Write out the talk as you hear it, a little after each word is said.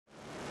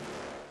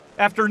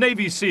After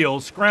Navy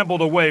SEALs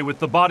scrambled away with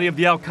the body of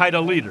the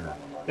al-Qaeda leader,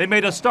 they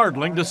made a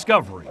startling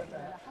discovery.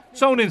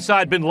 Sewn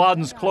inside bin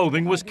Laden's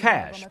clothing was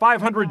cash,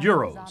 500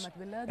 euros,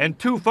 and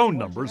 2 phone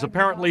numbers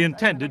apparently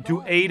intended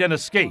to aid an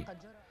escape.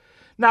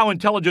 Now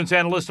intelligence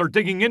analysts are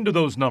digging into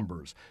those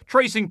numbers,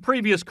 tracing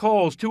previous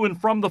calls to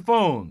and from the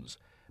phones,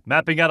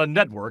 mapping out a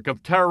network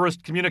of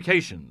terrorist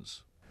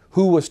communications.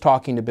 Who was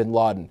talking to bin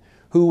Laden?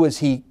 Who was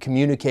he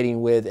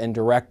communicating with and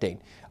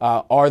directing?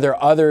 Are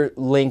there other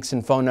links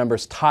and phone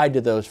numbers tied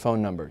to those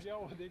phone numbers?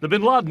 The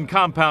bin Laden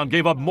compound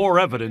gave up more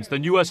evidence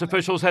than U.S.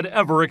 officials had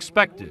ever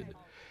expected.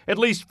 At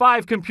least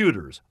 5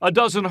 computers, a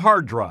dozen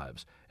hard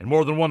drives, and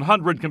more than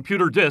 100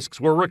 computer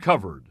disks were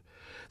recovered.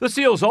 The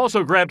SEALs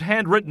also grabbed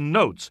handwritten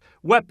notes,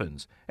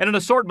 weapons, and an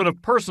assortment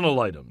of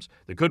personal items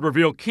that could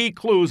reveal key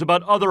clues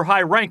about other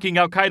high-ranking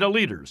al-Qaeda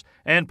leaders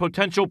and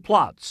potential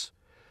plots.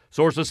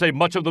 Sources say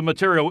much of the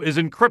material is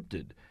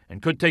encrypted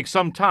and could take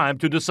some time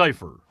to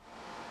decipher.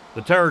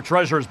 The terror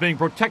treasure is being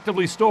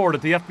protectively stored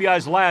at the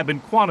FBI's lab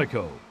in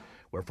Quantico,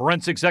 where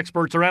forensics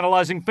experts are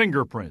analyzing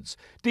fingerprints,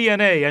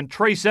 DNA, and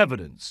trace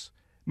evidence.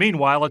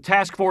 Meanwhile, a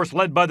task force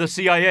led by the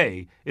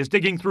CIA is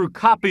digging through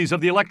copies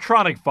of the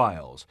electronic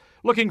files,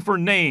 looking for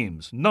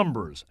names,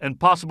 numbers, and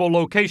possible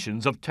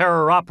locations of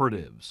terror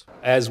operatives.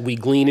 As we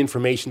glean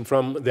information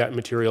from that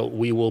material,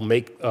 we will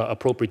make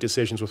appropriate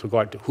decisions with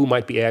regard to who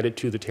might be added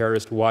to the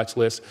terrorist watch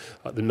list,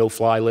 the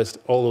no-fly list,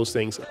 all those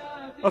things.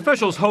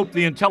 Officials hope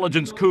the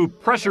intelligence coup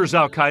pressures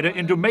al-Qaeda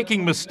into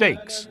making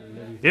mistakes.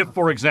 If,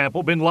 for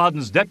example, bin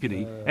Laden's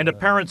deputy and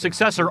apparent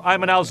successor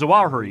Ayman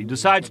al-Zawahiri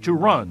decides to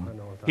run,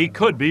 he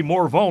could be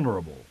more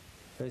vulnerable.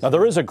 Now,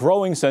 there is a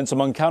growing sense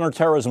among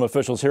counterterrorism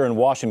officials here in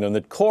Washington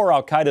that core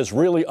al-Qaeda is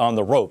really on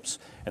the ropes.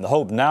 And the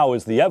hope now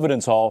is the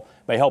evidence haul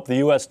may help the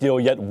U.S.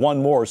 deal yet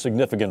one more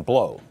significant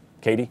blow.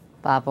 Katie?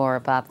 Bob,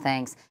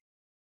 thanks.